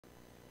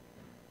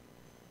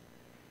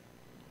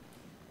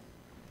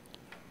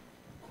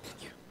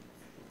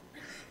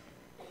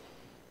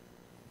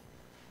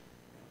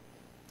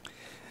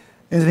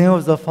In the name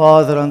of the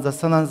Father, and the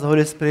Son, and the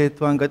Holy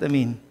Spirit, one God,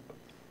 Amen.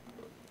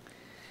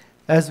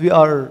 As we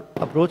are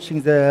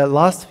approaching the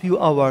last few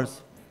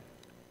hours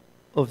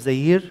of the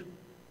year,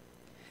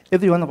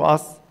 every one of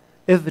us,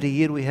 every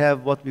year we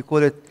have what we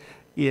call it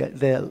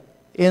the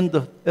end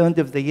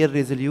of the year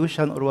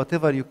resolution, or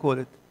whatever you call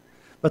it.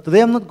 But today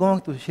I'm not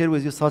going to share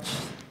with you such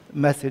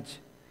message.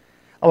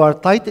 Our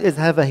title is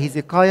Have a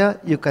Hezekiah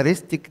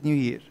Eucharistic New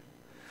Year.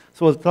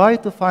 So we'll try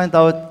to find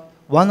out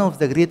one of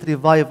the great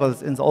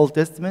revivals in the Old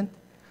Testament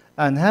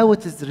and how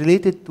it is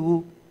related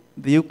to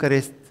the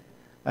Eucharist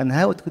and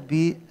how it could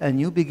be a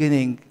new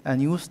beginning, a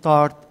new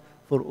start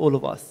for all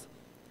of us.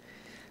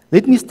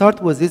 Let me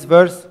start with this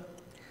verse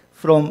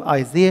from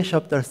Isaiah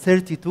chapter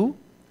 32,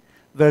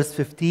 verse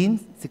 15,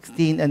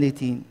 16, and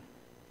 18.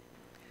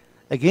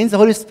 Again, the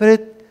Holy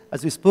Spirit,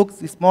 as we spoke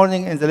this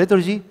morning in the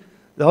liturgy,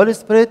 the Holy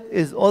Spirit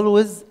is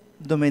always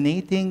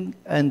dominating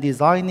and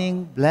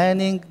designing,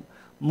 planning,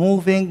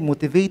 moving,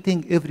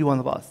 motivating every one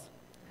of us.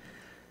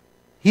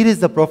 Here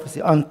is the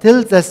prophecy.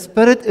 Until the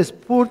Spirit is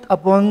poured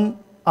upon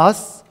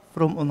us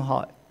from on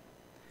high.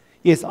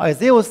 Yes,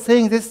 Isaiah was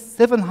saying this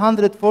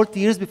 740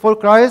 years before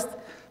Christ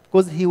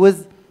because he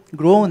was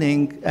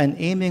groaning and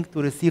aiming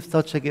to receive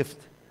such a gift.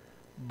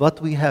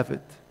 But we have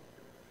it.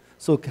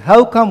 So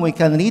how come we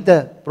can read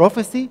the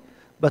prophecy,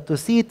 but to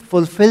see it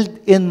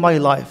fulfilled in my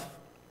life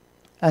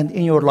and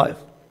in your life?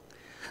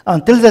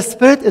 Until the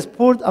Spirit is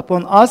poured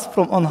upon us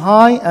from on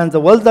high and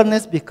the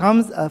wilderness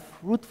becomes a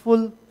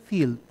fruitful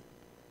field.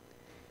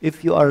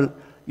 If you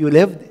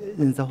lived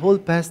in the whole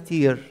past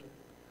year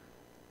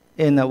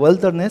in a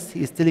wilderness,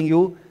 he is telling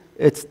you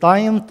it's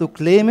time to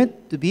claim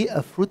it to be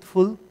a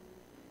fruitful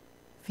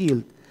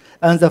field.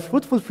 And the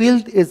fruitful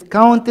field is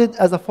counted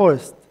as a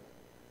forest.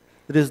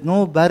 There is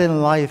no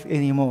barren life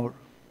anymore.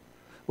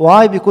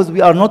 Why? Because we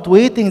are not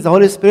waiting the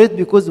Holy Spirit,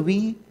 because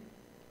we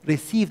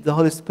received the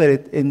Holy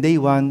Spirit in day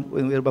one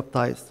when we were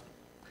baptized.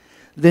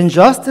 Then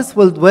justice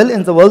will dwell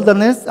in the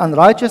wilderness and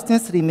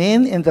righteousness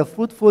remain in the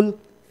fruitful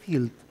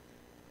field.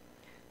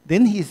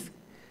 Then he's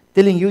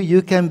telling you,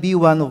 you can be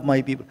one of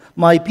my people.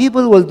 My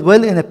people will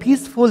dwell in a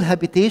peaceful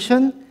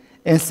habitation,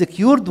 in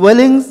secure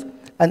dwellings,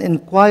 and in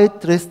quiet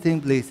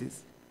resting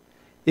places.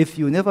 If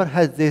you never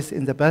had this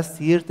in the past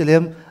year, tell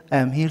him, I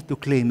am here to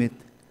claim it.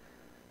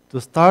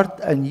 To start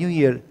a new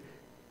year,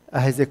 a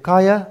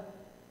Hezekiah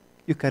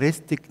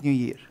Eucharistic New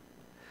Year.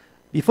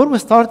 Before we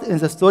start in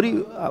the story,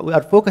 we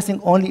are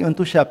focusing only on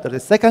two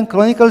chapters. The 2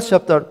 Chronicles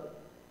chapter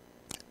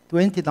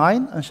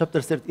 29 and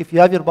chapter 30. If you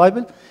have your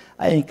Bible,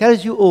 I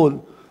encourage you all,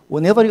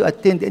 whenever you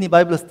attend any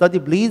Bible study,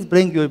 please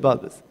bring your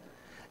Bibles.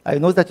 I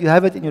know that you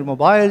have it in your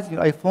mobiles,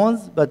 your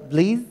iPhones, but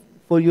please,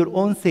 for your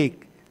own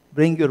sake,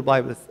 bring your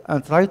Bibles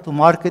and try to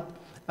mark it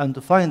and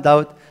to find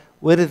out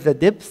where is the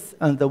depths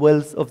and the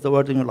wells of the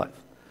Word in your life.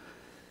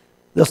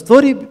 The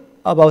story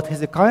about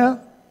Hezekiah,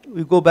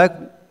 we go back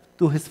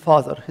to his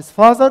father. His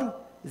father,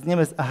 his name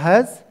is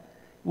Ahaz,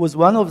 was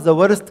one of the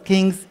worst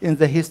kings in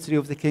the history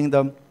of the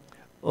kingdom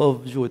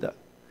of Judah.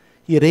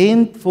 He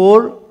reigned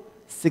for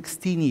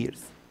 16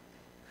 years.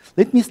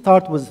 Let me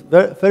start with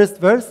first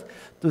verse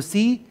to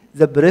see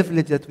the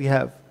privilege that we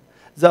have.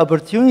 The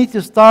opportunity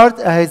to start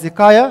a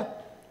Hezekiah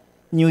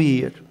New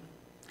Year.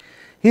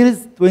 Here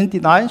is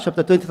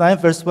chapter 29,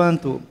 verse 1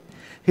 and 2.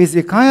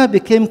 Hezekiah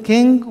became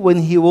king when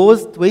he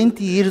was 25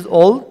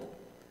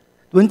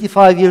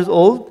 years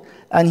old,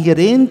 and he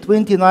reigned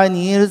 29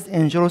 years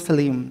in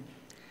Jerusalem.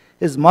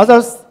 His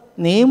mother's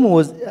name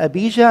was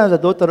Abijah, the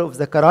daughter of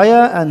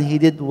Zechariah, and he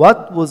did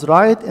what was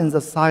right in the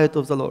sight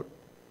of the Lord.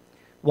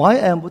 Why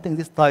I am putting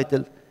this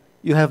title?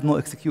 You have no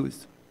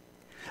excuse.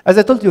 As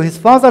I told you, his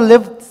father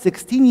lived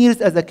 16 years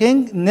as a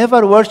king,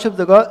 never worshipped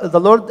the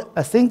Lord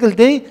a single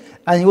day,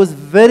 and he was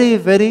very,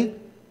 very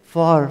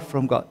far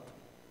from God.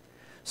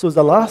 So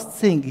the last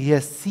thing he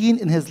has seen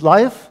in his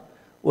life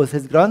was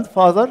his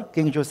grandfather,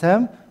 King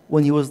Jotham,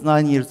 when he was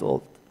 9 years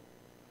old.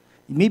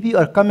 Maybe you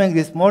are coming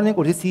this morning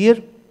or this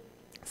year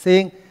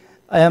saying,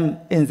 I am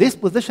in this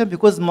position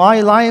because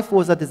my life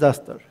was a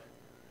disaster.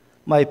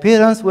 My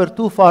parents were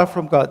too far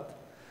from God.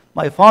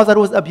 My father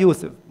was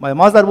abusive. My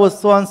mother was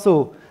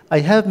so-and-so. I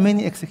have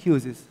many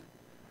excuses.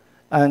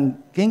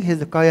 And King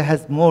Hezekiah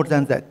has more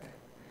than that.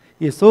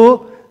 He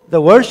saw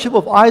the worship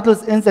of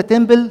idols in the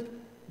temple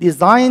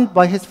designed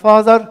by his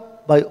father,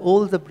 by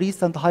all the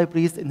priests and high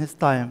priests in his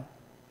time.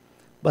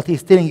 But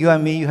he's telling you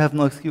and me, you have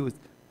no excuse.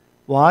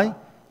 Why?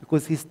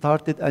 Because he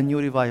started a new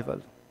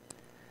revival.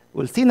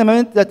 We'll see in a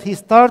minute that he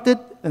started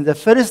on the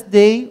first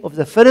day of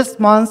the first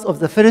month of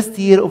the first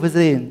year of his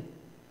reign,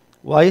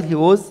 while he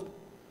was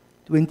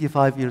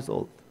 25 years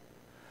old.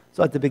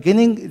 So at the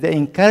beginning, the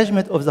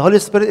encouragement of the Holy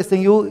Spirit is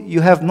saying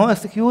you have no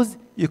excuse,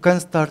 you can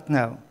start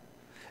now.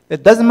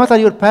 It doesn't matter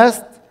your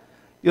past,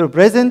 your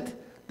present,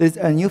 there is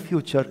a new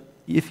future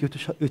if you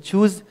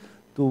choose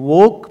to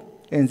walk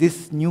in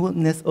this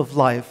newness of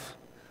life,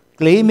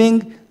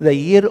 claiming the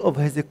year of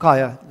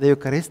Hezekiah, the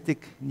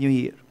Eucharistic New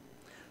Year.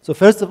 So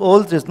first of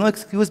all, there's no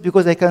excuse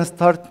because I can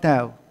start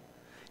now.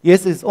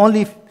 Yes, it's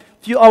only a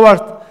few hours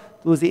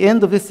to the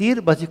end of this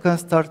year, but you can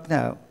start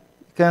now.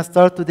 You can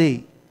start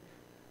today.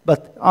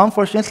 But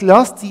unfortunately,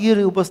 last year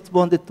he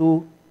postponed it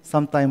to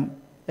sometime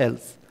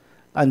else.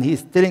 And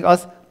he's telling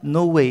us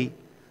no way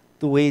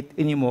to wait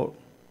anymore.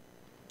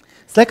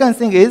 Second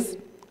thing is,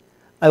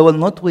 I will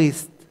not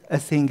waste a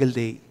single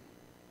day.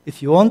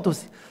 If you want to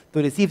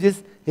receive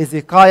this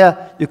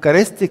Hezekiah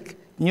Eucharistic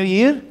New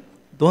Year,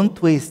 don't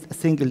waste a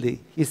single day.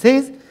 He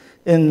says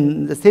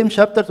in the same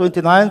chapter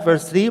 29,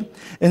 verse 3,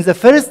 in the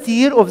first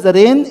year of the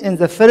reign, in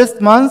the first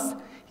month,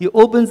 he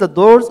opened the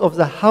doors of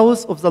the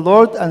house of the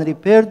Lord and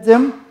repaired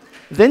them.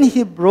 Then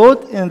he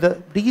brought in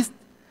the priests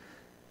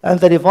and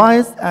the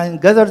Levites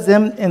and gathered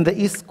them in the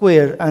east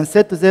square and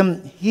said to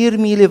them, hear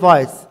me,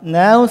 Levites,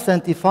 now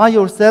sanctify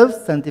yourselves,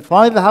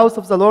 sanctify the house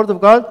of the Lord of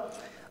God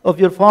of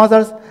your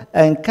fathers,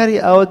 and carry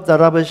out the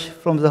rubbish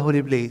from the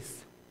holy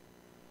place.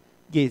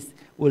 Yes,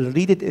 we'll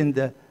read it in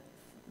the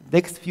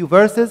next few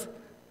verses.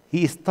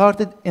 He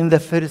started in the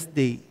first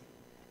day.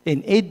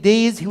 In 8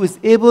 days, he was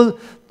able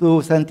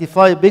to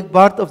sanctify a big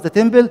part of the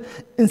temple.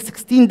 In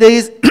 16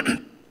 days,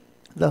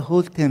 the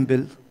whole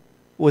temple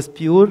was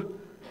pure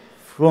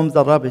from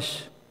the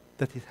rubbish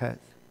that it has.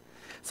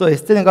 So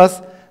he's telling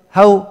us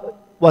how,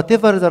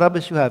 whatever the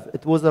rubbish you have,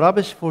 it was a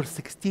rubbish for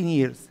 16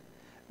 years.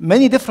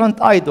 Many different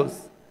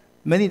idols,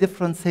 many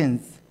different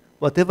sins.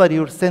 Whatever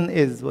your sin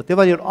is,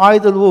 whatever your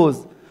idol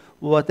was,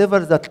 whatever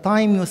the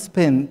time you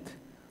spent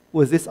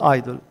with this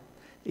idol,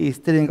 he's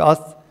telling us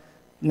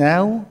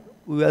now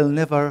we will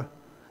never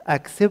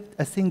accept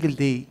a single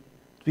day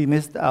to be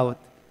missed out,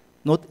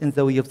 not in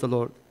the way of the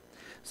Lord.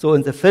 So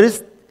in the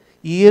first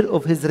year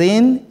of his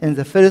reign, in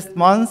the first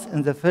month,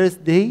 in the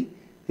first day,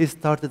 he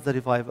started the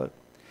revival.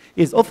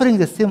 He's offering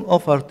the same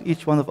offer to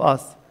each one of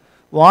us.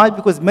 Why?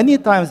 Because many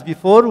times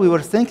before we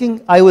were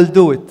thinking, I will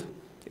do it.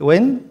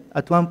 When?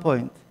 At one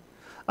point.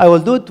 I will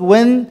do it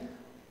when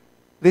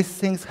these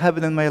things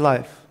happen in my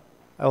life.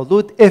 I will do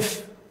it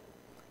if.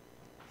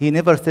 He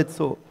never said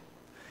so.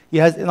 He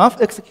has enough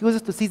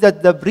excuses to see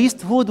that the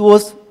priesthood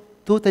was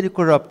totally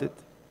corrupted.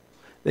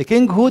 The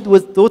kinghood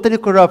was totally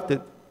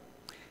corrupted.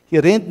 He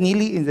reigned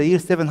nearly in the year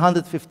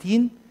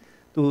 715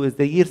 to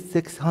the year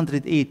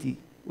 680,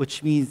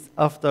 which means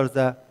after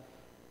the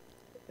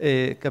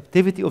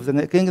captivity of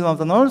the kingdom of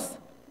the north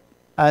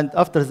and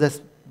after the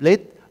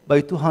split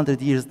by 200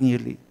 years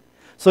nearly.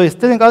 So he's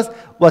telling us,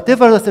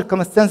 whatever the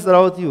circumstances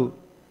around you,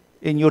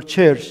 in your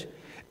church,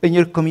 in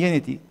your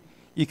community,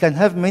 you can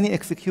have many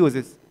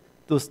excuses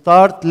to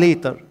start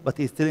later, but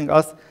he's telling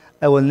us,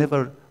 I will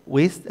never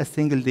waste a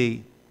single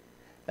day.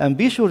 And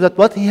be sure that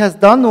what he has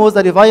done was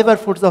a revival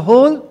for the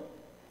whole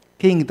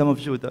kingdom of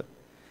Judah.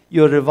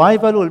 Your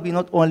revival will be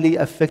not only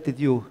affected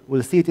you,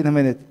 we'll see it in a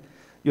minute.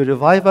 Your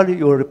revival,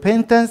 your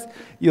repentance,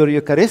 your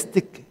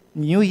Eucharistic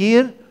New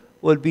Year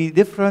will be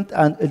different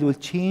and it will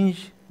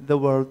change the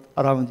world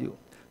around you.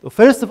 So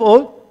first of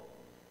all,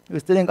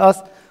 he's telling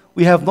us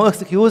we have no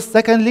excuse.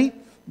 Secondly,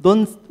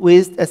 don't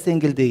waste a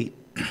single day.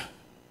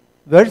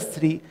 Verse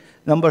 3,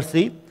 number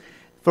 3,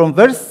 from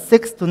verse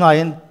 6 to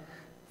 9,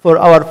 for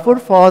our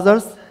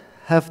forefathers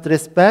have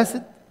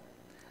trespassed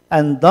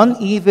and done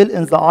evil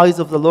in the eyes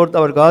of the Lord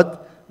our God.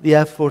 They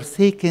have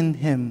forsaken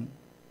him.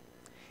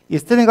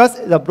 He's telling us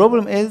the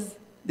problem is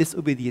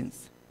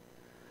disobedience.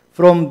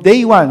 From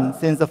day one,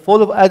 since the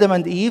fall of Adam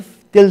and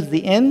Eve till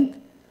the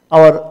end,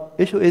 our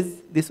issue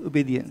is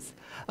disobedience.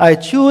 I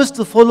choose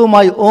to follow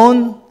my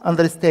own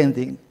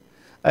understanding.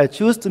 I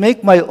choose to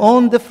make my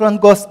own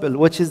different gospel,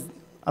 which is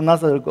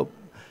another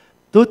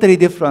totally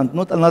different,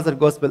 not another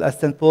gospel, as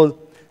St. Paul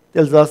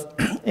tells us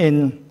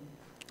in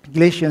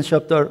Galatians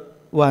chapter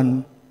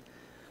 1.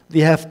 They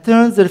have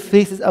turned their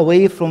faces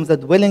away from the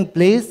dwelling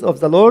place of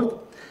the Lord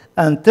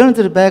and turned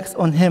their backs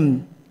on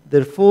him.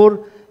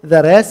 Therefore,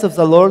 the wrath of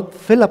the Lord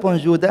fell upon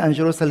Judah and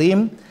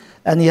Jerusalem,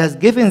 and he has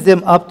given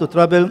them up to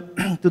trouble,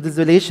 to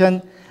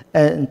desolation,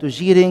 and to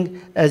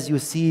jeering, as you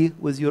see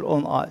with your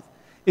own eyes.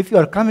 If you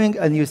are coming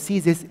and you see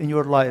this in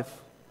your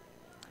life,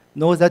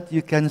 know that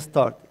you can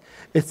start.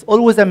 It's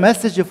always a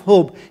message of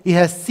hope. He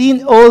has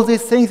seen all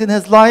these things in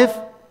his life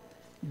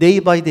day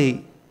by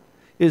day.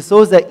 He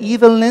saw the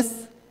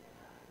evilness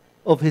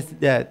of his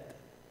dad,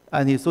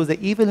 and he saw the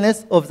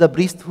evilness of the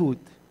priesthood,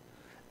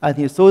 and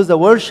he saw the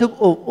worship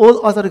of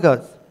all other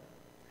gods.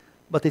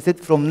 But he said,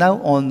 from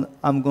now on,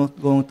 I'm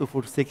going to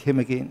forsake him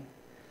again.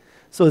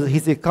 So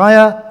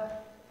Hezekiah,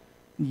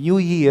 New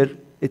Year,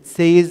 it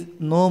says,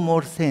 no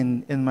more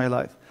sin in my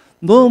life.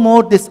 No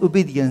more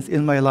disobedience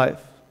in my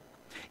life.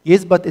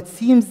 Yes, but it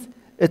seems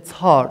it's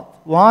hard.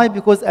 Why?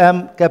 Because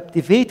I'm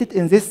captivated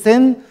in this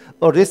sin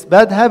or this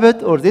bad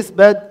habit or this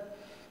bad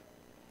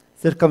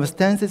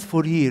circumstances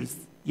for years.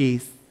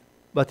 Yes,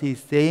 but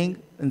he's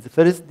saying in the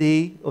first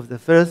day of the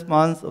first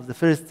month of the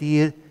first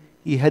year,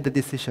 he had a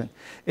decision.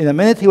 In a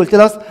minute, he will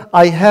tell us,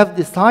 I have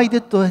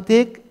decided to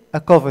take a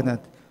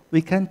covenant.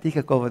 We can't take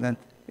a covenant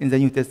in the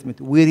New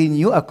Testament. We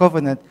renew a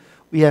covenant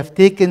we have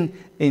taken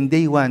in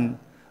day one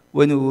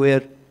when we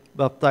were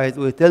baptized.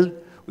 We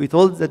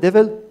told the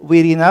devil,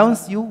 we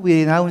renounce you,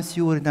 we renounce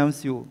you, we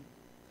renounce you.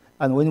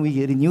 And when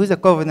we renew the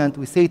covenant,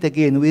 we say it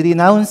again, we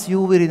renounce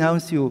you, we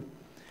renounce you.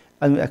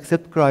 And we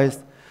accept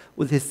Christ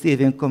with his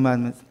saving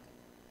commandments.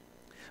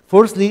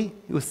 Fourthly,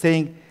 he was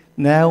saying,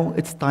 now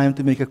it's time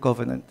to make a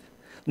covenant.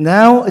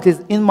 Now it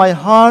is in my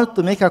heart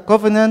to make a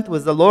covenant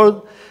with the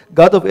Lord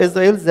God of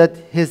Israel, that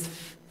his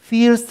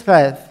fierce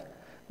wrath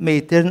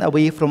may turn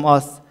away from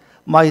us.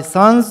 My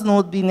sons,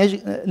 not be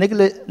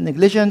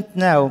negligent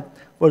now,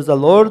 for the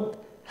Lord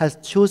has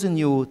chosen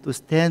you to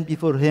stand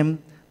before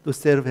him to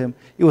serve him.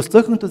 He was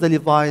talking to the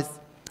Levites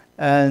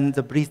and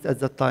the priests at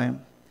that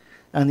time.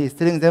 And he's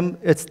telling them,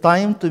 it's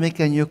time to make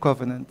a new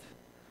covenant.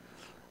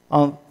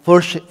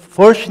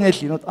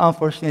 Fortunately, not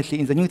unfortunately,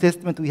 in the New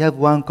Testament we have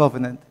one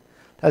covenant.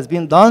 It has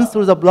been done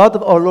through the blood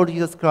of our Lord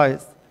Jesus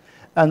Christ.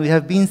 And we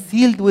have been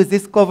sealed with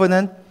this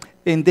covenant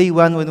in day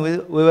one when we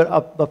were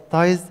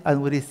baptized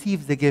and we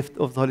received the gift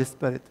of the Holy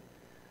Spirit.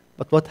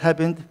 But what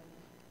happened?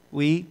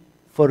 We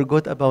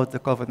forgot about the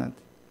covenant.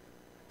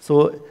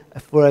 So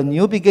for a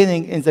new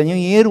beginning in the new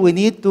year, we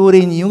need to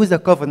renew the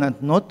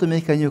covenant, not to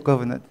make a new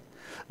covenant.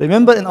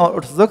 Remember, in our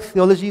Orthodox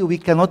theology, we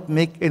cannot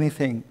make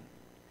anything.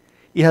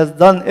 He has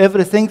done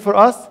everything for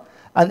us,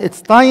 and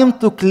it's time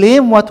to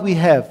claim what we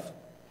have.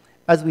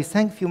 As we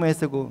sang a few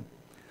minutes ago,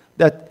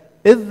 that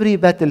every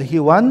battle he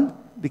won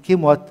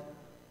became what?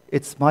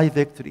 It's my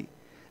victory.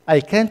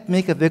 I can't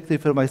make a victory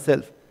for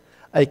myself.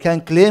 I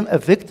can claim a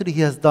victory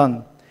he has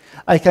done.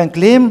 I can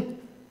claim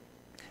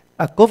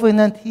a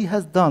covenant he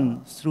has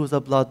done through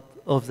the blood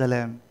of the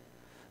Lamb.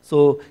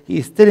 So he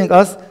is telling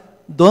us,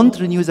 don't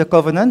renew the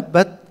covenant,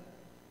 but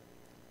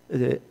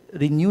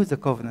renew the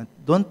covenant.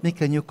 Don't make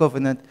a new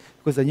covenant,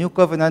 because the new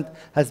covenant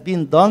has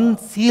been done,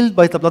 sealed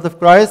by the blood of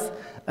Christ,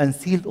 and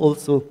sealed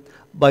also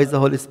by the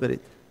Holy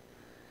Spirit.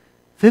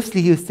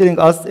 Fifthly, he is telling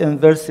us in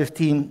verse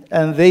 15,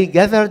 and they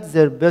gathered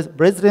their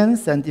brethren,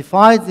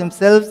 sanctified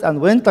themselves, and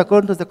went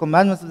according to the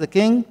commandments of the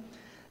king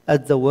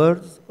at the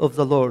words of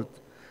the Lord.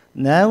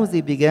 Now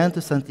they began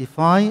to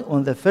sanctify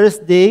on the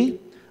first day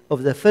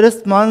of the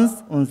first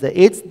month. On the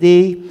 8th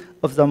day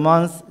of the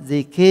month,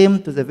 they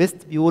came to the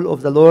vestibule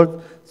of the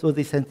Lord, so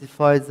they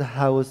sanctified the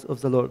house of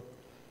the Lord.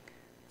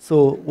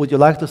 So would you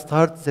like to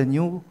start the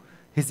new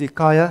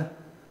Hezekiah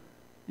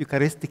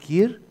Eucharistic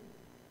year?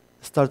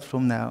 Start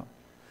from now.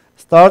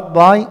 Start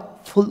by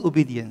full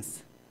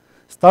obedience.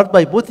 Start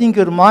by putting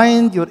your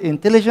mind, your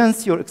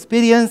intelligence, your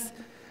experience,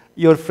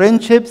 your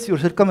friendships, your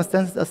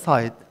circumstances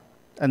aside.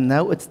 And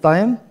now it's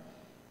time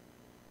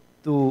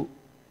to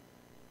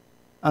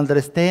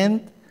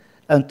understand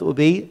and to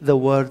obey the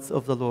words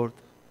of the Lord.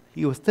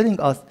 He was telling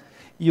us,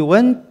 you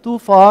went too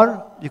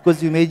far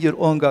because you made your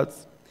own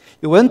gods.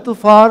 You went too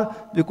far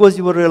because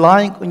you were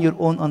relying on your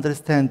own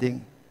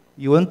understanding.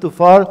 You went too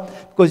far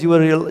because you were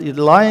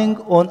relying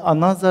on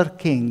another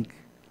king,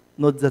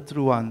 not the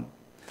true one.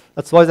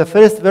 That's why the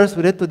first verse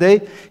we read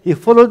today, he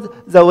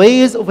followed the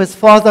ways of his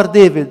father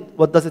David.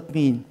 What does it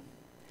mean?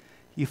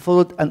 He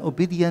followed an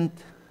obedient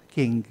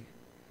king.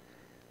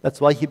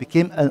 That's why he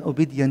became an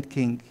obedient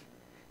king.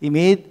 He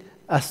made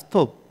a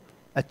stop,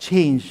 a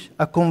change,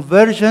 a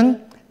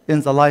conversion in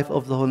the life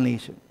of the whole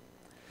nation.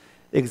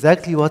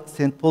 Exactly what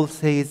St. Paul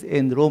says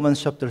in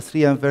Romans chapter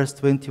 3 and verse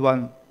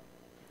 21.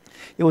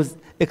 He was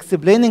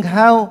explaining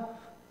how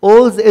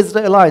all the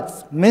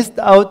Israelites missed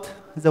out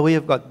the way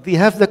of God. They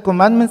have the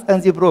commandments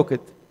and they broke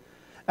it.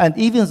 And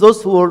even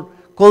those who were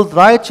called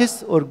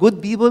righteous or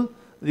good people,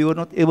 they were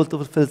not able to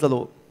fulfill the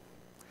law.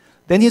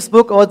 Then he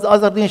spoke about the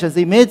other nations.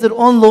 They made their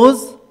own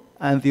laws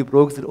and they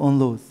broke their own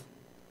laws.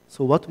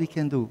 So what we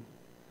can do?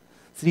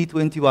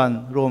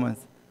 3:21 Romans.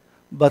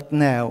 But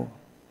now.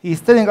 He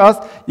is telling us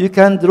you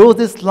can draw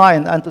this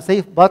line and to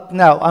say, but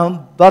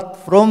now, but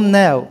from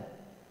now,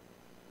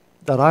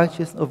 the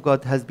righteousness of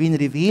God has been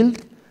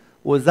revealed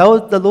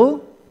without the law,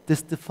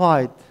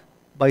 testified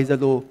by the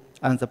law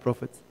and the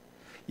prophets.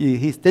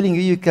 He's telling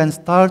you can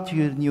start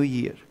your new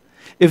year.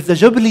 If the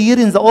Jubilee year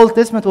in the Old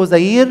Testament was a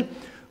year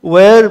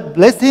where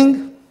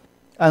blessing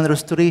and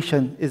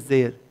restoration is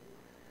there,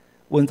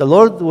 when the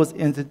Lord was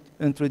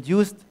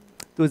introduced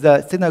to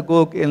the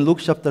synagogue in Luke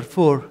chapter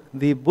 4,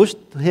 they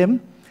pushed to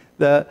him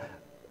the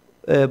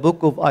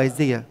book of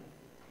Isaiah.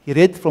 He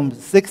read from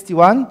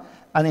 61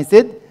 and he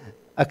said,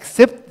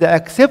 accept the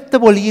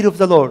acceptable year of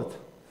the Lord.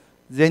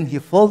 Then he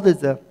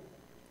folded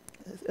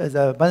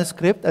the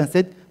manuscript and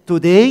said,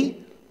 today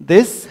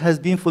this has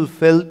been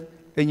fulfilled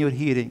in your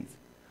hearings.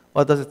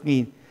 What does it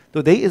mean?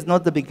 Today is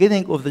not the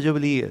beginning of the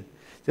Jubilee year.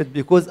 He said,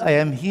 because I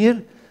am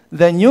here,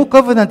 the new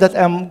covenant that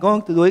I'm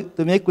going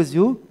to make with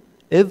you,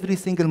 every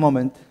single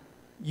moment,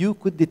 you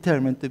could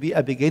determine to be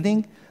a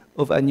beginning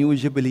of a new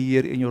Jubilee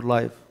year in your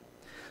life.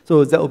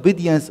 So the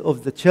obedience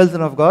of the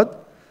children of God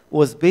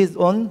was based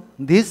on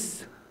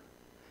this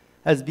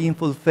has been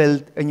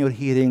fulfilled in your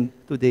hearing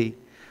today.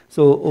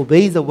 So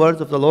obey the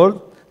words of the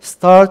Lord.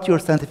 Start your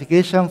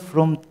sanctification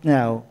from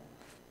now,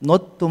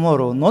 not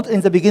tomorrow, not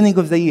in the beginning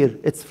of the year.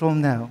 It's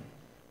from now.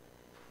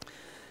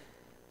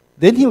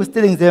 Then he was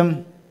telling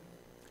them,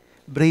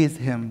 praise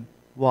him.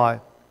 Why?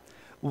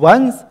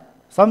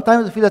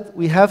 Sometimes we feel that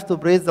we have to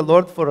praise the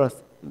Lord for us,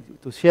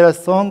 to share a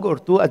song or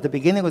two at the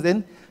beginning or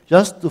then,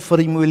 just to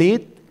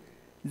formulate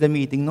the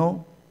meeting.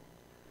 No.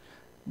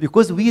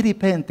 Because we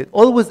repented.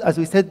 Always, as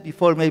we said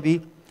before,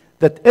 maybe,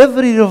 that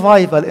every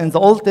revival in the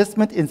Old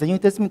Testament, in the New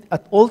Testament,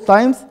 at all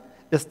times,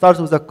 it starts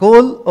with a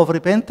call of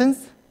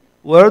repentance,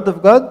 word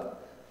of God,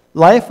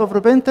 life of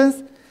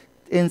repentance,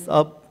 ends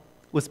up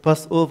with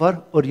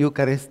Passover or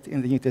Eucharist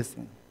in the New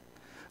Testament.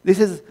 This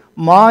is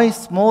my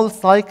small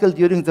cycle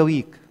during the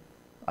week.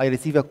 I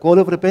receive a call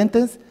of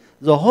repentance.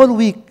 The whole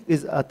week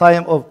is a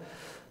time of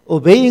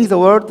obeying the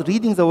word,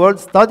 reading the word,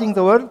 studying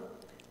the word,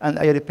 and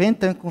I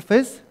repent and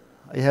confess.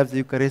 I have the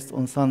Eucharist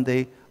on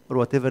Sunday or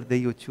whatever day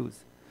you choose.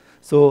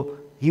 So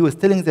he was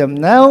telling them,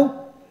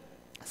 now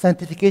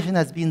sanctification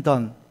has been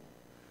done.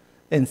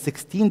 In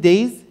 16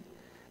 days,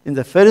 in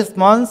the first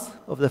month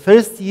of the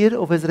first year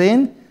of his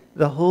reign,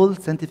 the whole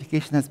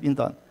sanctification has been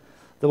done.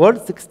 The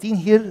word 16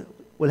 here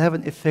will have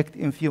an effect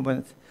in a few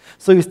minutes.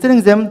 So he's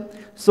telling them,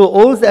 so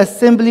all the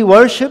assembly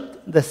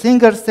worshipped, the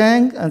singers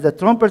sang, and the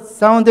trumpets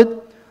sounded.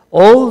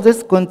 All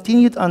this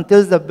continued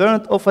until the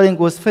burnt offering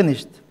was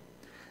finished.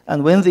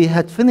 And when they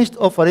had finished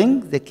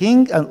offering, the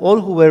king and all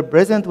who were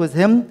present with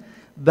him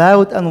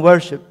bowed and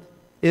worshipped,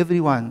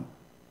 everyone.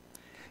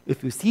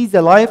 If you see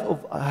the life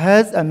of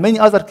Ahaz and many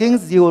other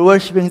kings, they were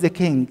worshiping the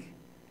king.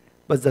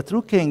 But the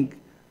true king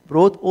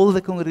brought all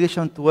the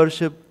congregation to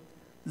worship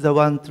the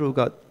one true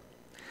God.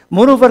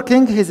 Moreover,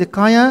 King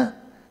Hezekiah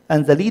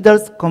and the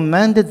leaders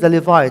commanded the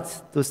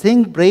Levites to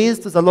sing praise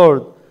to the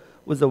Lord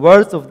with the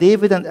words of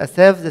David and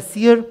Asaph the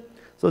seer.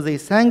 So they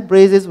sang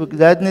praises with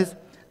gladness,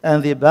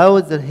 and they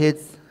bowed their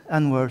heads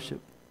and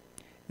worshiped.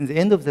 In the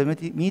end of the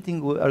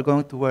meeting, we are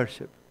going to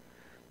worship.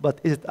 But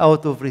is it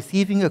out of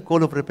receiving a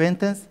call of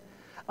repentance,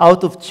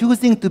 out of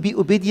choosing to be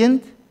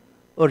obedient,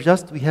 or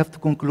just we have to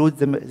conclude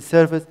the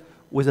service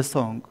with a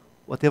song,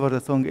 whatever the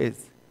song is?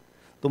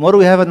 Tomorrow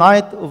we have a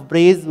night of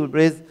praise, we'll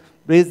praise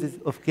praises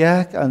of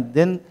Kiyah, and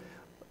then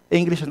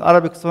English and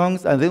Arabic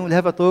songs, and then we'll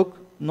have a talk,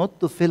 not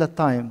to fill a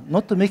time,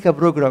 not to make a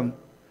program,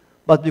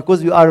 but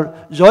because we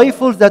are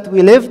joyful that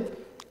we lived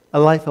a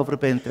life of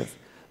repentance,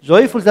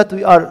 joyful that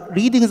we are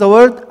reading the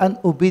word and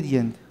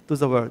obedient to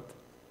the word.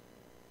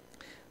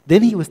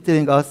 Then he was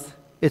telling us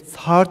it's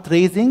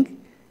heart-raising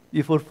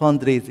before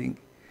fundraising.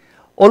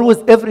 Always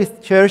every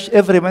church,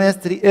 every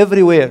ministry,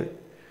 everywhere,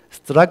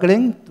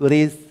 struggling to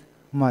raise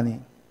money.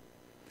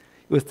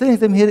 He was telling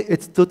them here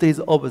it's totally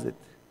the opposite.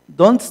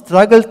 Don't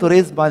struggle to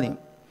raise money.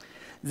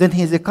 Then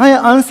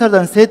Hezekiah answered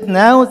and said,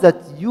 now that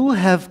you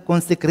have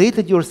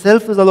consecrated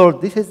yourself to the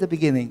Lord, this is the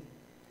beginning.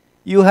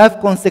 You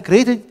have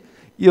consecrated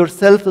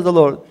yourself to the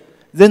Lord.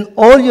 Then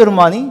all your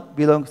money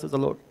belongs to the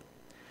Lord.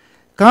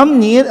 Come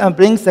near and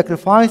bring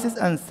sacrifices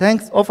and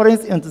thanks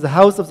offerings into the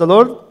house of the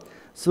Lord.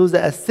 So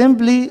the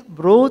assembly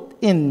brought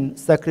in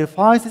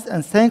sacrifices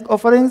and thank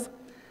offerings,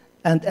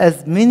 and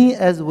as many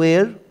as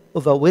were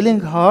of a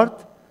willing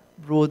heart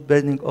brought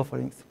burning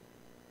offerings.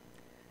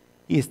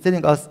 He is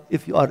telling us,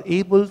 if you are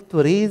able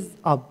to raise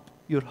up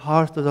your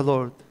heart to the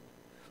Lord,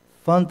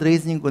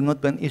 fundraising will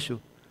not be an issue.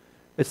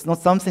 It's not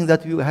something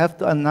that you have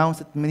to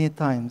announce it many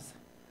times.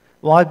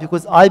 Why?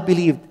 Because I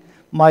believed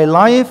my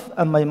life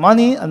and my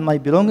money and my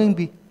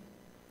belonging,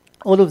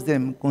 all of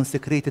them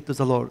consecrated to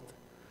the Lord.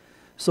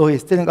 So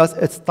he's telling us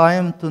it's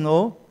time to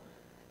know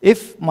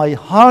if my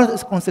heart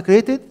is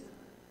consecrated,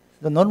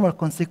 the normal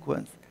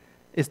consequence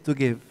is to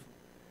give.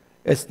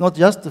 It's not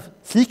just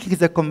seeking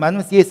the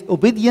commandments. Yes,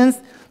 obedience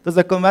to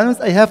the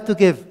commandments I have to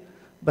give.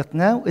 But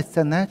now it's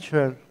a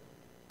natural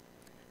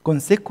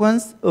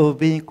consequence of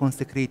being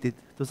consecrated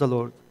to the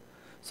Lord.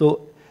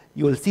 So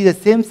you will see the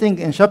same thing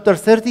in chapter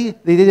 30.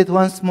 They did it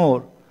once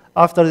more.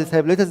 After they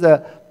celebrated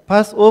the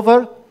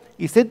Passover,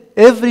 he said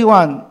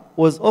everyone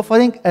was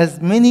offering as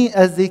many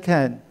as they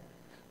can,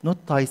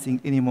 not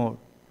tithing anymore.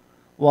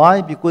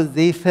 Why? Because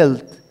they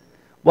felt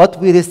what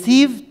we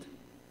received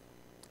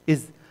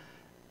is,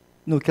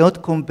 we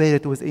cannot compare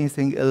it with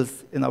anything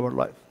else in our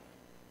life.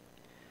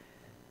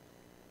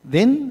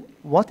 Then,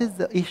 what is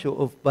the issue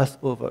of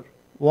Passover?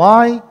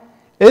 Why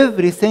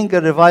every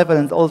single revival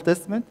in the Old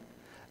Testament,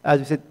 as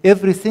we said,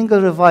 every single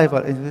revival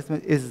in the New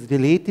Testament is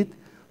related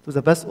to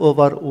the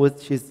Passover,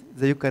 which is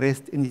the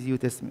Eucharist in the New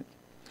Testament.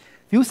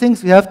 Few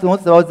things we have to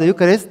note about the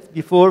Eucharist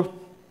before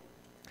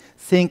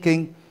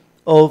thinking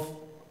of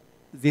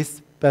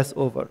this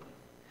Passover.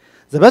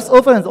 The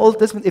Passover in the Old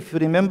Testament, if you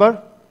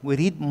remember, we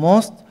read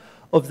most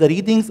of the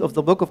readings of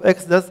the book of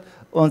Exodus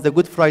on the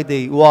Good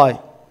Friday. Why?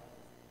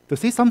 To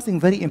see something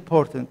very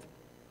important.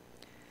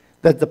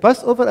 That the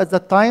Passover at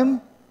that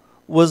time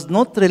was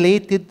not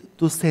related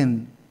to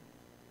sin.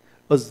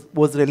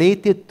 Was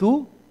related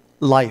to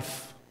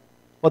life.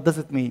 What does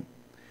it mean?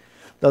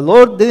 The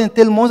Lord didn't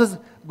tell Moses,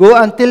 go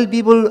and tell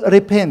people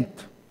repent.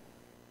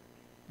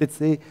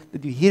 Did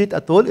you hear it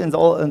at all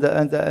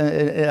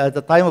at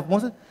the time of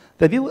Moses?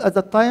 The people at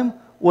that time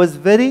was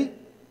very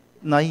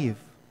naive.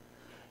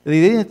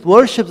 They didn't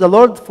worship the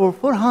Lord for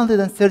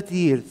 430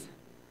 years.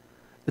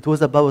 It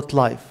was about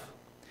life.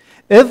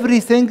 Every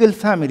single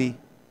family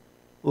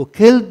who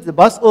killed the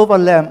Passover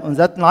lamb on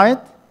that night,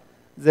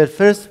 their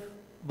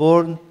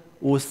firstborn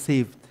was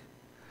saved.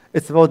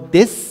 It's about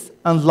death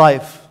and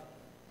life.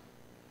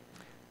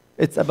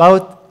 It's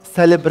about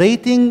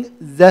celebrating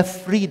the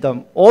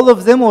freedom. All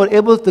of them were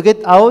able to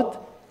get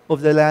out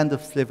of the land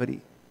of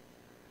slavery.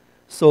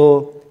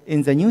 So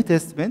in the New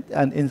Testament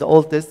and in the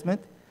Old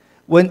Testament,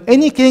 when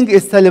any king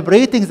is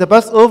celebrating the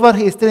Passover,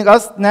 he is telling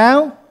us,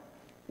 now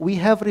we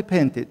have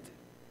repented.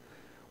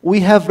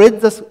 We have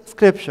read the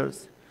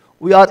scriptures.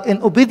 We are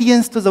in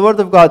obedience to the word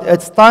of God.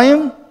 It's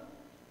time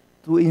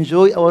to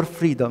enjoy our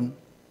freedom.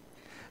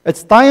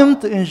 It's time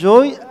to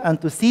enjoy and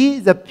to see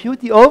the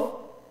beauty of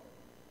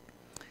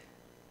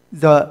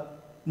the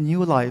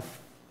new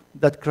life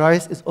that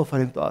Christ is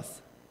offering to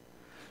us.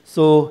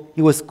 So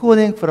he was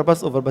calling for a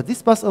Passover, but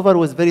this Passover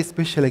was very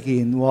special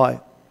again. Why?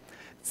 It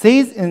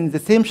says in the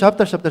same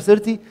chapter, chapter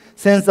 30,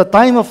 since the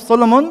time of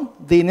Solomon,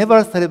 they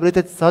never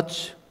celebrated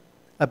such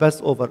a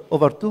Passover,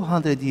 over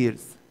 200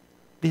 years.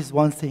 This is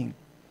one thing.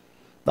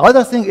 The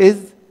other thing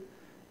is,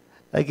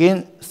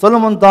 again,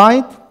 Solomon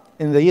died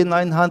in the year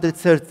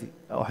 930.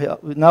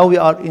 Now we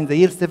are in the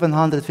year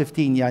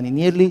 715, yani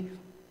nearly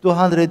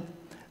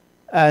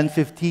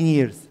 215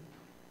 years.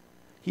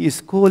 He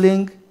is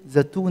calling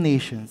the two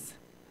nations.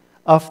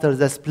 After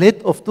the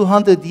split of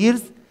 200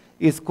 years,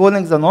 he is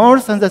calling the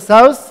north and the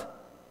south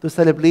to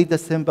celebrate the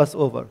same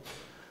Passover.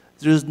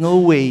 There is no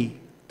way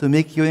to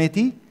make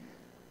unity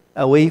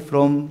away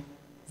from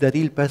the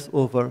real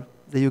Passover,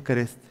 the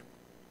Eucharist.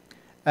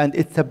 And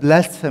it's a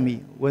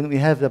blasphemy when we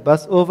have the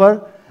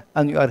Passover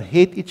and we are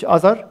hate each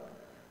other,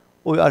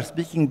 we are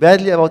speaking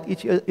badly about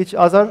each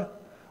other,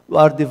 we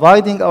are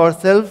dividing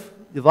ourselves,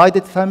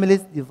 divided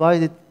families,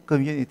 divided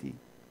community.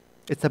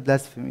 It's a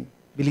blasphemy,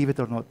 believe it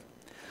or not.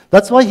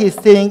 That's why he's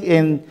saying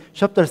in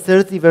chapter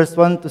 30, verse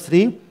 1 to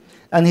 3,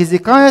 and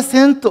Hezekiah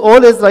sent to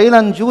all Israel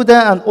and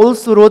Judah and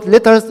also wrote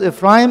letters to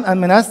Ephraim and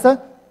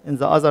Manasseh in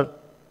the other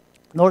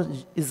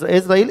north.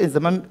 Israel is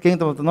the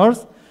kingdom of the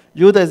north,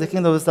 Judah is the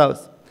kingdom of the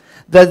south,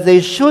 that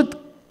they should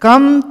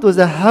come to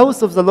the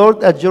house of the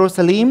Lord at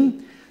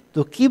Jerusalem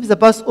to keep the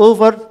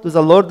Passover to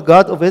the Lord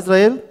God of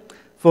Israel,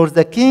 for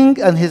the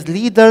king and his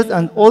leaders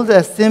and all the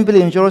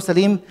assembly in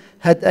Jerusalem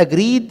had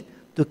agreed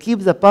to keep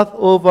the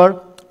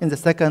Passover in the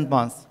second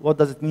month. What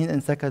does it mean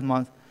in second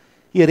month?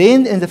 He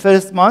reigned in the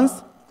first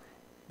month.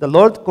 The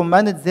Lord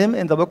commanded them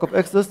in the book of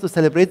Exodus to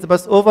celebrate the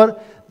Passover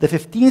the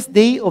 15th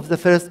day of the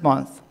first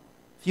month.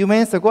 A few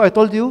minutes ago, I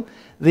told you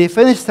they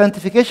finished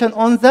sanctification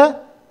on the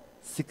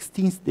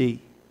 16th day.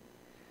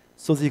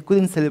 So they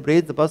couldn't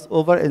celebrate the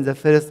Passover in the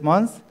first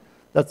month.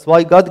 That's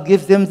why God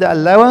gives them the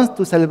allowance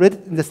to celebrate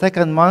it in the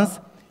second month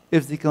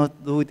if they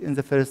cannot do it in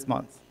the first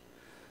month.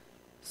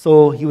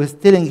 So he was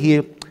telling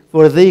here,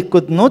 for they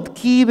could not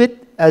keep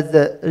it at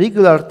the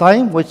regular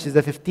time, which is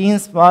the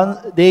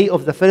 15th day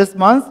of the first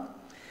month,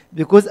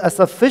 because a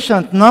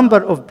sufficient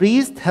number of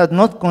priests had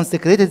not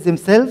consecrated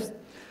themselves,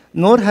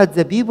 nor had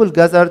the people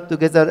gathered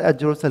together at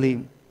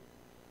Jerusalem.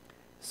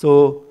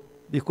 So,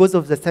 because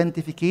of the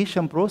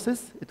sanctification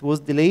process, it was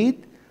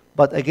delayed,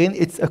 but again,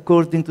 it's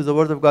according to the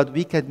word of God.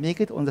 We can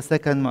make it on the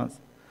second month.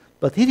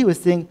 But here he was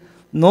saying,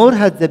 nor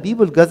had the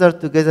people gathered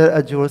together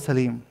at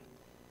Jerusalem.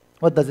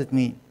 What does it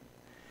mean?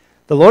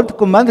 The Lord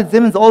commanded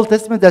them in the Old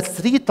Testament that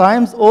 3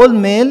 times all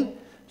male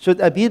should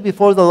appear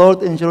before the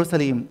Lord in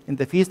Jerusalem, in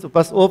the feast of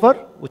Passover,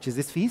 which is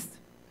this feast,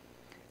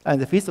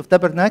 and the feast of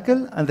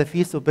Tabernacle, and the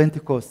feast of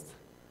Pentecost.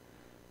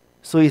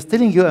 So he's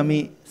telling you and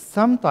me,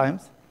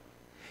 sometimes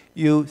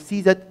you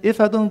see that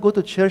if I don't go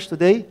to church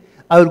today,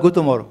 I will go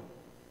tomorrow.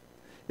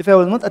 If I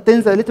will not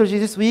attend the liturgy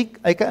this week,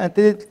 I can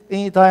attend it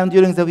any time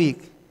during the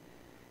week.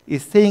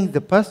 He's saying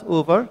the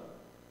Passover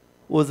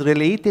was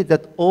related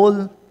that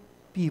all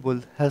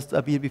people has to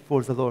appear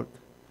before the Lord.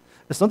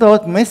 It's not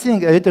about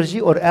missing a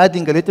liturgy or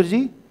adding a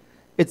liturgy.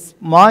 It's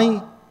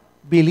my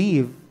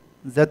belief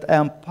that I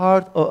am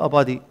part of a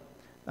body.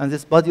 And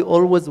this body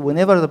always,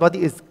 whenever the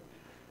body is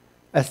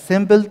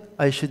assembled,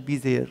 I should be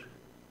there.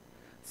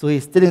 So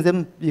he's telling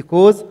them,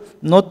 because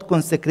not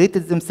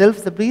consecrated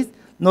themselves, the priests,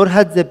 nor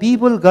had the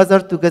people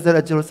gathered together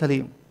at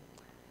Jerusalem.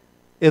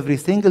 Every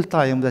single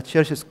time the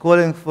church is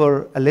calling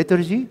for a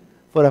liturgy,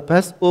 for a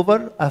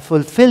Passover, a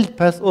fulfilled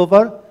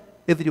Passover,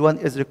 everyone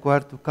is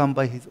required to come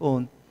by his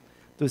own,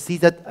 to see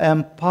that I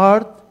am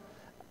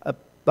a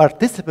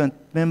participant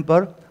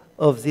member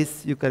of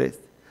this Eucharist.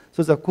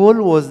 So the call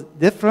was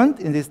different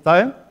in this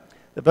time.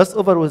 The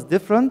Passover was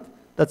different.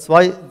 That's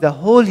why the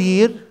whole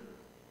year,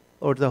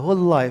 or the whole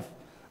life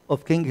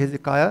of King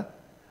Hezekiah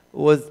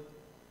was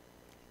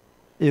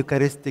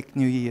Eucharistic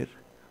New Year.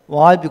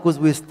 Why? Because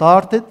we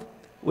started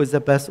with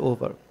the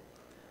Passover.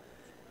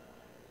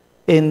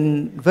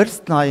 In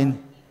verse 9,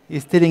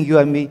 he's telling you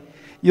and me,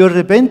 your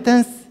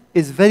repentance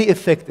is very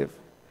effective.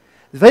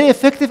 It's very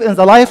effective in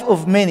the life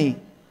of many.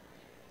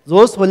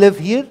 Those who live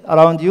here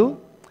around you,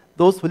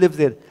 those who live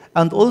there.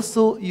 And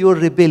also your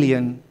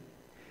rebellion,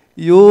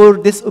 your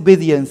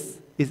disobedience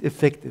is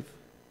effective.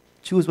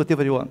 Choose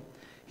whatever you want.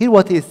 Hear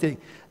what he is saying.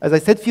 As I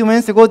said a few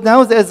minutes ago,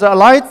 now the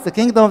Israelites, the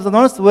kingdom of the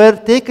north, were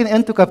taken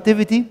into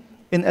captivity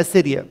in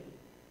Assyria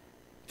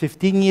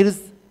 15 years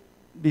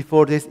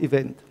before this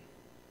event.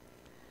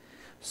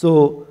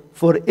 So,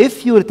 for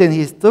if you return,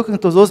 he's talking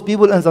to those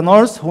people in the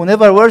north who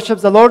never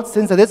worshipped the Lord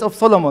since the days of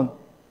Solomon.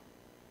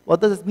 What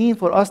does it mean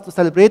for us to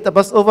celebrate the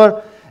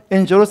Passover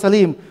in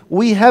Jerusalem?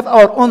 We have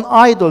our own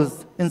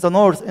idols in the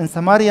north, in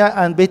Samaria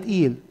and Beth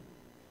El.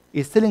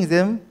 He's telling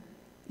them,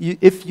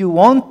 if you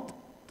want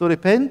to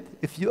repent,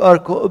 if you are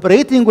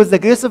cooperating with the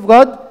grace of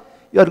God,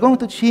 you are going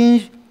to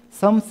change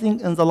something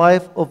in the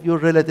life of your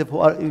relative who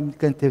are in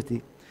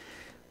captivity.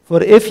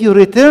 For if you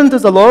return to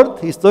the Lord,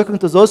 he's talking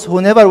to those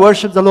who never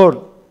worship the Lord,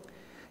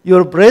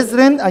 your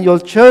brethren and your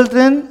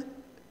children,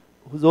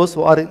 those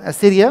who are in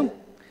Assyria,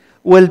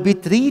 will be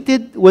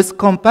treated with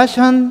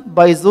compassion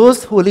by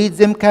those who lead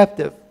them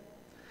captive,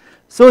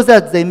 so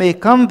that they may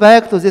come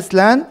back to this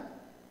land.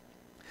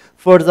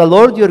 For the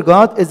Lord your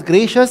God is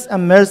gracious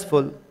and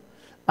merciful,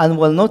 and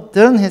will not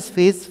turn his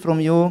face from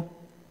you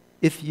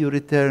if you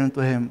return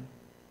to him.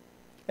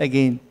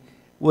 Again,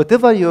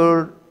 whatever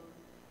your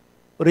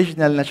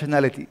original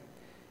nationality,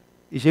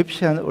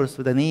 Egyptian or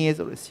Sudanese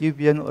or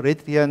Ethiopian or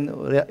Eritrean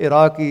or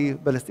Iraqi,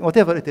 Palestinian,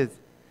 whatever it is,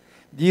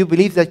 do you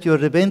believe that your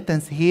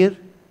repentance here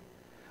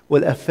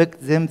will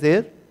affect them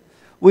there?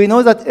 We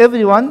know that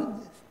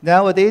everyone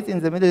nowadays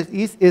in the Middle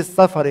East is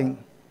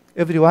suffering.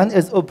 Everyone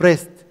is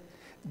oppressed.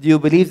 Do you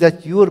believe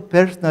that your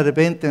personal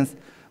repentance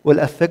will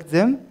affect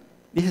them?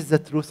 This is the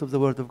truth of the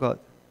Word of God.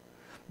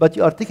 But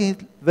you are taking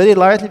it very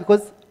lightly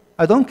because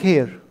I don't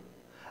care.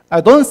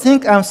 I don't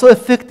think I'm so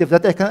effective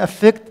that I can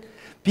affect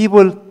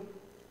people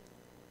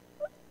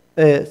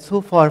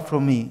so far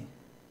from me.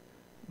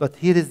 But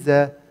here is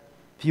the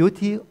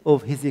beauty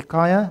of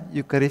Hezekiah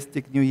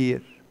Eucharistic New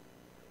Year.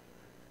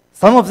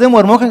 Some of them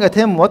were mocking at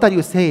him. What are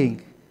you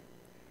saying?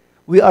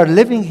 We are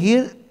living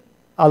here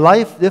a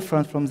life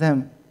different from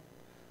them.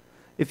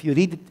 If you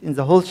read it in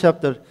the whole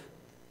chapter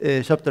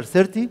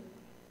 30,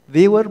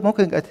 they were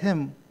mocking at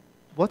him.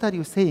 What are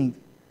you saying?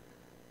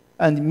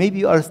 And maybe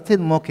you are still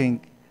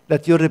mocking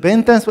that your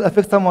repentance will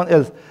affect someone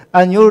else,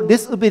 and your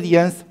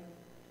disobedience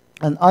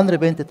and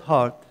unrepentant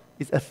heart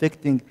is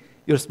affecting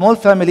your small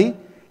family,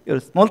 your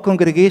small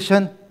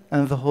congregation,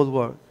 and the whole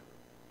world.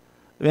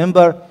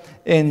 Remember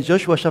in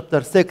Joshua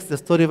chapter 6, the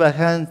story of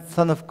Achan,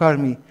 son of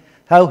Carmi,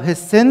 how his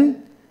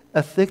sin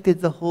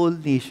affected the whole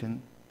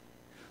nation.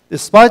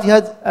 Despite he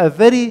had a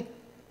very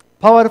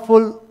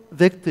powerful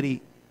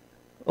victory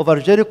over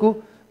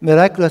Jericho,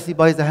 miraculously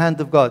by the hand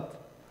of God,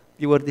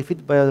 they were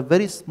defeated by a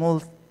very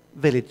small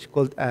village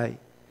called Ai.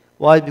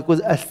 Why?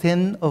 Because a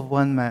sin of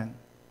one man.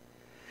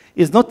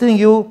 He's not telling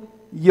you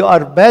you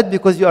are bad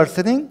because you are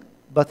sinning,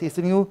 but he's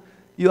telling you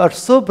you are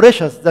so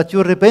precious that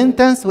your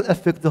repentance will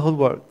affect the whole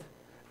world.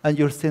 And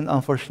your sin,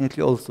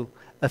 unfortunately, also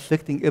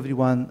affecting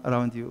everyone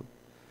around you.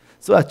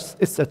 So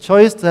it's a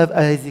choice to have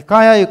a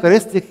Hezekiah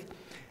Eucharistic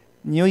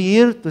New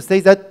Year to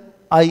say that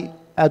I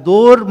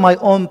adore my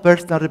own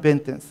personal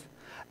repentance.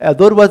 I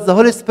adore what the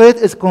Holy Spirit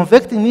is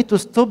convicting me to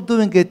stop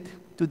doing it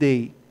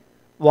today.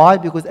 Why?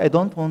 Because I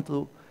don't want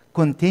to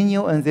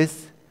continue in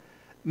this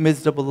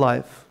miserable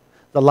life,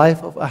 the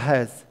life of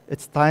Ahaz.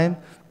 It's time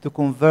to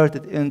convert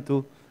it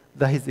into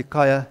the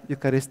Hezekiah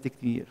Eucharistic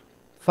New Year.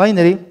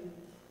 Finally,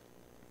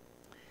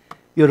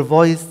 your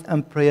voice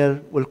and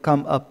prayer will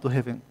come up to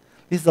heaven.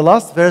 This is the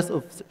last verse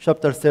of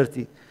chapter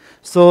 30.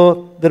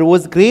 So there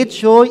was great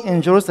joy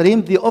in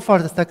Jerusalem. They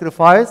offered the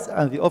sacrifice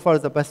and they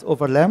offered the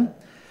Passover lamb.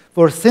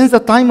 For since the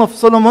time of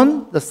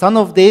Solomon, the son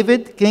of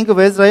David, king of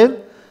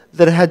Israel,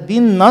 there had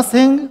been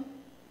nothing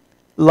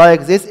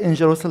like this in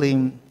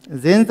Jerusalem.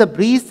 Then the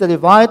priest, the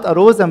Levite,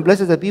 arose and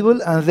blessed the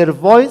people, and their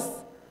voice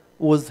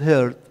was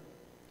heard.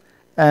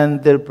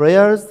 And their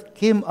prayers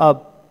came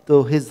up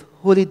to his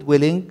holy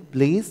dwelling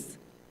place,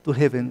 to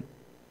heaven.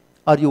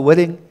 Are you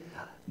willing?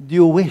 Do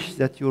you wish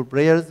that your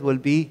prayers will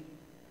be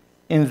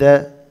in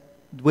the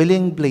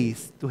dwelling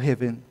place to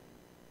heaven?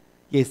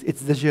 Yes,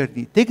 it's the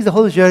journey. Take the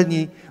whole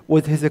journey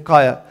with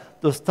Hezekiah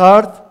to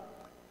start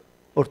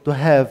or to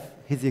have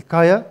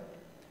Hezekiah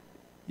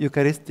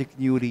Eucharistic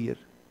New Year.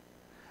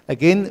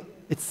 Again,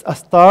 it's a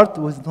start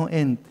with no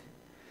end.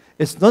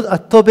 It's not a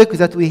topic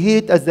that we hear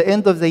it at the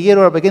end of the year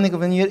or beginning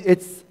of the year.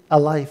 It's a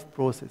life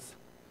process.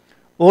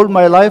 All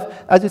my life,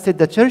 as you said,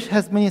 the church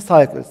has many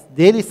cycles.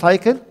 Daily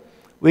cycle,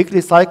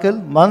 weekly cycle,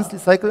 monthly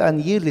cycle, and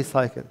yearly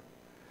cycle.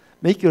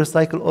 Make your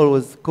cycle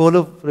always call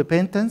of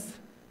repentance,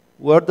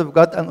 word of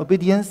God and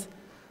obedience,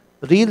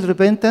 real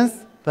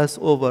repentance,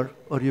 Passover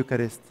or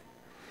Eucharist.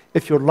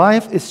 If your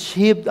life is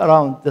shaped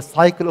around the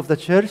cycle of the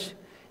church,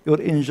 your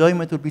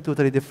enjoyment will be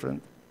totally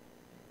different.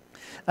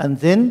 And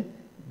then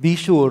be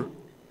sure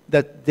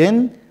that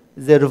then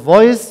their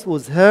voice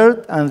was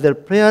heard and their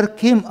prayer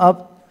came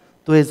up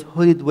to his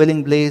holy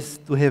dwelling place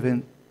to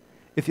heaven.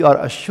 If you are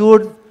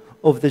assured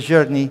of the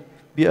journey,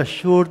 be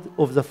assured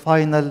of the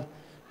final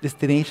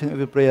destination of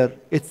your prayer.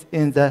 It's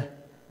in the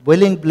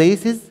dwelling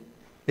places,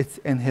 it's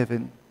in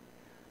heaven.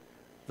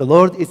 The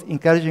Lord is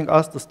encouraging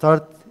us to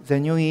start the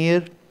new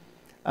year,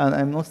 and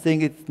I'm not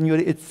saying it's new,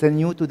 it's a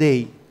new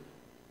today,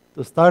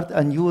 to start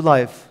a new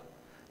life,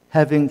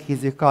 having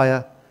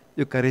Hezekiah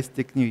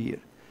Eucharistic New Year.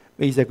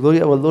 May the glory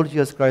of our Lord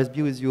Jesus Christ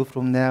be with you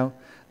from now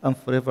and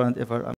forever and ever. Amen.